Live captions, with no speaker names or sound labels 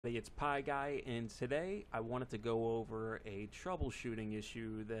It's Pie Guy, and today I wanted to go over a troubleshooting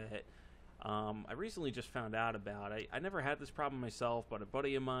issue that I recently just found out about. I never had this problem myself, but a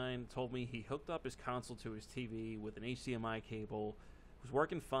buddy of mine told me he hooked up his console to his TV with an HDMI cable. It was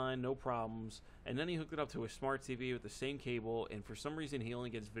working fine, no problems, and then he hooked it up to a smart TV with the same cable, and for some reason he only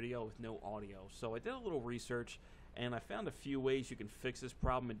gets video with no audio. So I did a little research, and I found a few ways you can fix this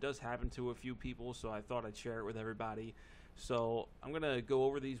problem. It does happen to a few people, so I thought I'd share it with everybody. So I'm going to go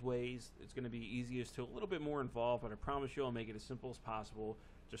over these ways. It's going to be easiest to a little bit more involved, but I promise you I'll make it as simple as possible.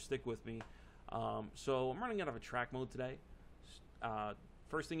 Just stick with me. So I'm running out of a track mode today.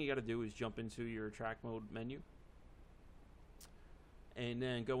 First thing you got to do is jump into your track mode menu and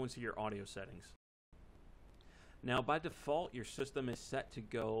then go into your audio settings. Now by default your system is set to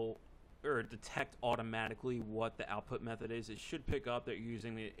go or detect automatically what the output method is. It should pick up that you're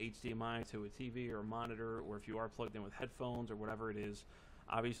using the HDMI to a TV or a monitor, or if you are plugged in with headphones or whatever it is.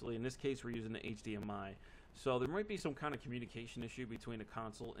 Obviously in this case we're using the HDMI. So there might be some kind of communication issue between the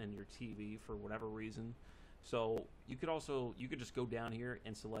console and your TV for whatever reason. So you could just go down here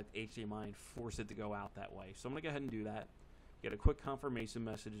and select HDMI and force it to go out that way. So I'm gonna go ahead and do that. Get a quick confirmation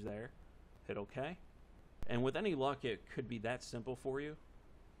message there. Hit OK. And with any luck it could be that simple for you.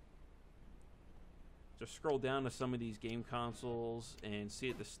 Just scroll down to some of these game consoles and see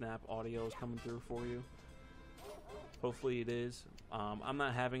if the snap audio is coming through for you. Hopefully it is. I'm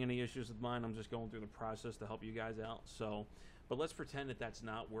not having any issues with mine. I'm just going through the process to help you guys out. So, but let's pretend that that's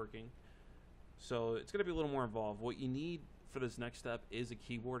not working. So it's going to be a little more involved. What you need for this next step is a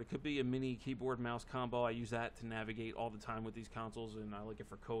keyboard. It could be a mini keyboard mouse combo. I use that to navigate all the time with these consoles, and I like it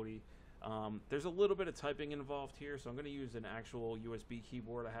for Cody. There's a little bit of typing involved here, so I'm going to use an actual USB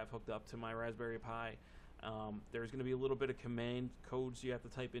keyboard I have hooked up to my Raspberry Pi. There's going to be a little bit of command codes you have to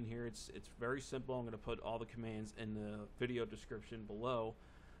type in here. It's very simple. I'm going to put all the commands in the video description below.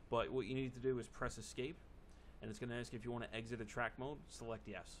 But what you need to do is press escape, and it's going to ask if you want to exit a track mode. Select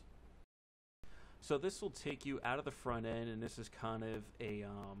yes. So this will take you out of the front end, and this is kind of a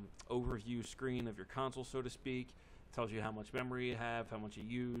overview screen of your console, so to speak. It tells you how much memory you have, how much you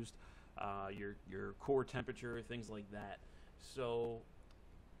used, your core temperature, things like that. So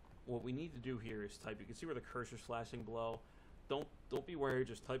what we need to do here is type. You can see where the cursor's flashing below. Don't be worried,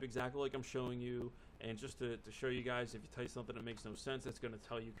 just type exactly like I'm showing you. And just to show you guys, if you type something that makes no sense, it's going to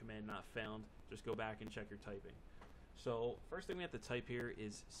tell you command not found. Just go back and check your typing. So first thing we have to type here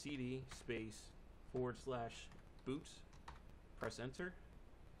is cd /boot. Press enter.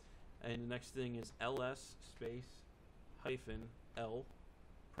 And the next thing is ls -l.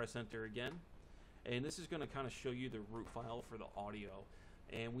 Press enter again. And this is going to kind of show you the root file for the audio.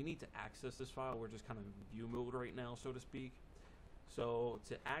 And we need to access this file. We're just kind of in view mode right now, so to speak. So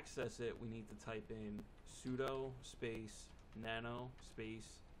to access it, we need to type in sudo nano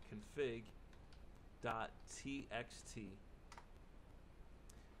config.txt.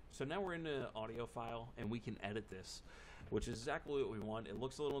 So now we're in the audio file, and we can edit this, which is exactly what we want. It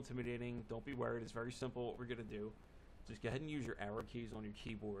looks a little intimidating. Don't be worried. It's very simple what we're going to do. Just go ahead and use your arrow keys on your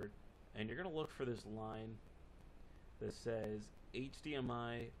keyboard, and you're going to look for this line that says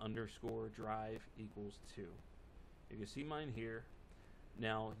HDMI_drive equals 2. You can see mine here.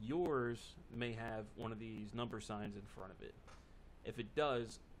 Now yours may have one of these number signs in front of it. If it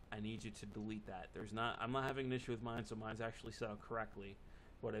does, I need you to delete that. I'm not having an issue with mine, so mine's actually set up correctly.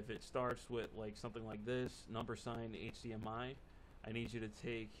 But if it starts with like something like this, number sign HDMI, I need you to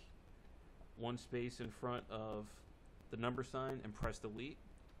take one space in front of the number sign and press delete.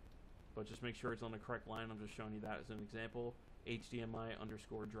 But just make sure it's on the correct line. I'm just showing you that as an example.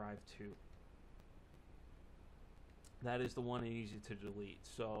 HDMI_drive 2. That is the one I need you to delete.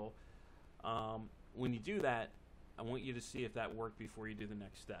 So when you do that, I want you to see if that worked before you do the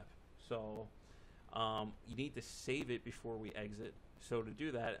next step. So you need to save it before we exit. So to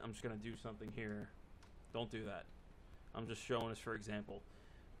do that, I'm just going to do something here. Don't do that. I'm just showing this for example.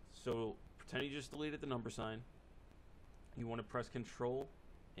 So pretend you just deleted the number sign. You want to press Control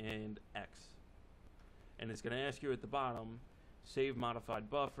and X. And it's going to ask you at the bottom, save modified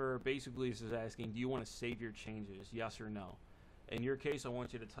buffer. Basically this is asking, do you want to save your changes, yes or no? In your case, I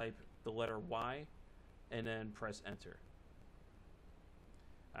want you to type the letter Y and then press enter.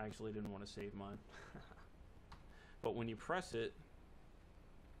 I actually didn't want to save mine. But when you press it,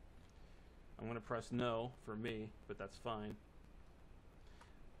 I'm going to press no for me, but that's fine,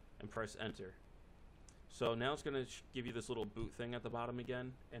 and press enter. So now it's going to give you this little boot thing at the bottom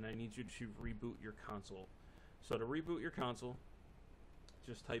again, and I need you to reboot your console. So to reboot your console,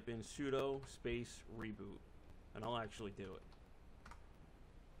 just type in sudo reboot, and I'll actually do it.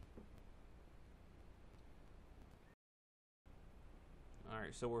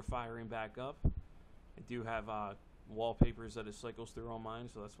 Alright, so we're firing back up. I do have wallpapers that it cycles through on mine,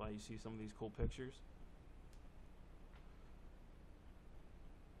 so that's why you see some of these cool pictures.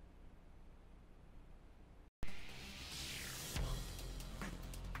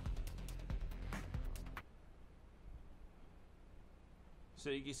 So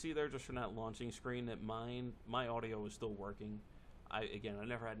you can see there just from that launching screen that my audio is still working. I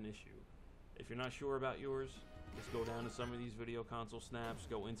never had an issue. If you're not sure about yours, just go down to some of these video console snaps,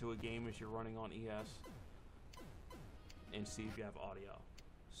 go into a game as you're running on ES, and see if you have audio.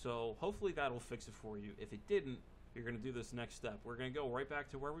 So hopefully that'll fix it for you. If it didn't, you're going to do this next step. We're going to go right back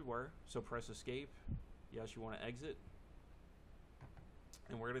to where we were. So press escape. Yes, you want to exit.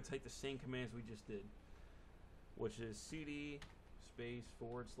 And we're going to take the same commands we just did, which is cd space /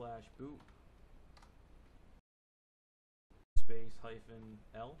 boot space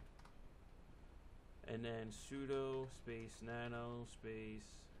 -L, and then sudo space nano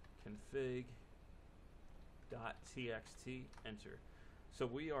space config.txt, enter. So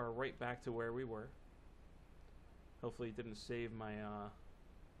we are right back to where we were. Hopefully it didn't save my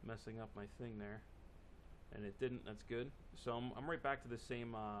messing up my thing there, and it didn't. That's good. So I'm right back to the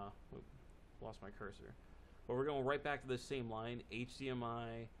same lost my cursor. But we're going right back to the same line,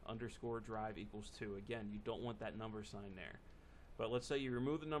 HDMI _ drive = 2. Again, you don't want that number sign there. But let's say you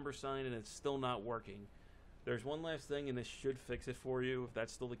remove the number sign and it's still not working. There's one last thing, and this should fix it for you if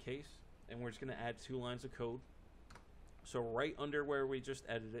that's still the case. And we're just going to add 2 lines of code. So right under where we just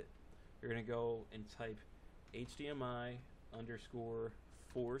edited it, you're going to go and type HDMI _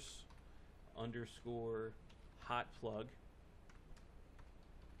 force _ hot plug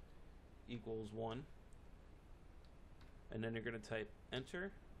 = 1. And then you're going to type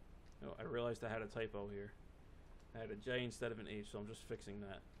enter. Oh, I realized I had a typo here. I had a J instead of an H, so I'm just fixing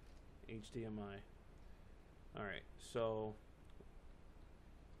that. HDMI. Alright, so...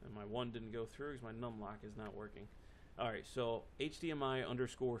 and my 1 didn't go through because my num lock is not working. Alright, so HDMI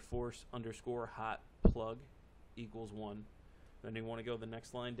 _ force _ hot plug = 1. Then you want to go the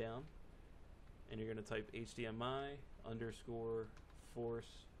next line down, and you're going to type HDMI _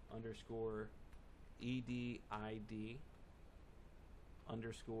 force _ EDID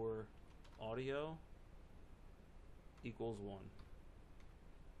 _ audio = 1.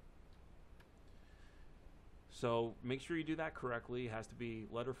 So make sure you do that correctly. It has to be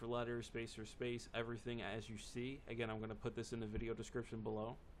letter for letter, space for space, everything as you see. Again, I'm going to put this in the video description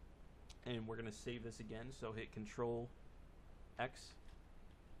below. And we're going to save this again. So hit Control X,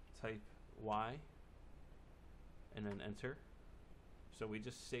 type Y, and then enter. So we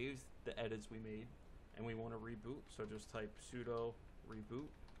just saved the edits we made, and we want to reboot. So just type sudo reboot.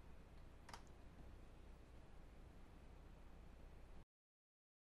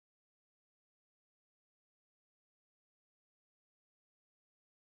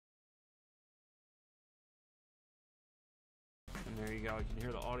 And there you go. You can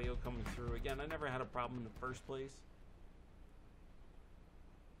hear the audio coming through. Again, I never had a problem in the first place.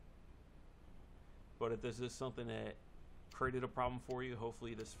 But if this is something that created a problem for you,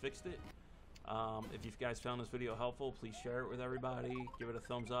 hopefully this fixed it. If you guys found this video helpful, please share it with everybody, give it a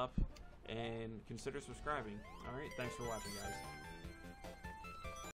thumbs up, and consider subscribing. Alright, thanks for watching, guys.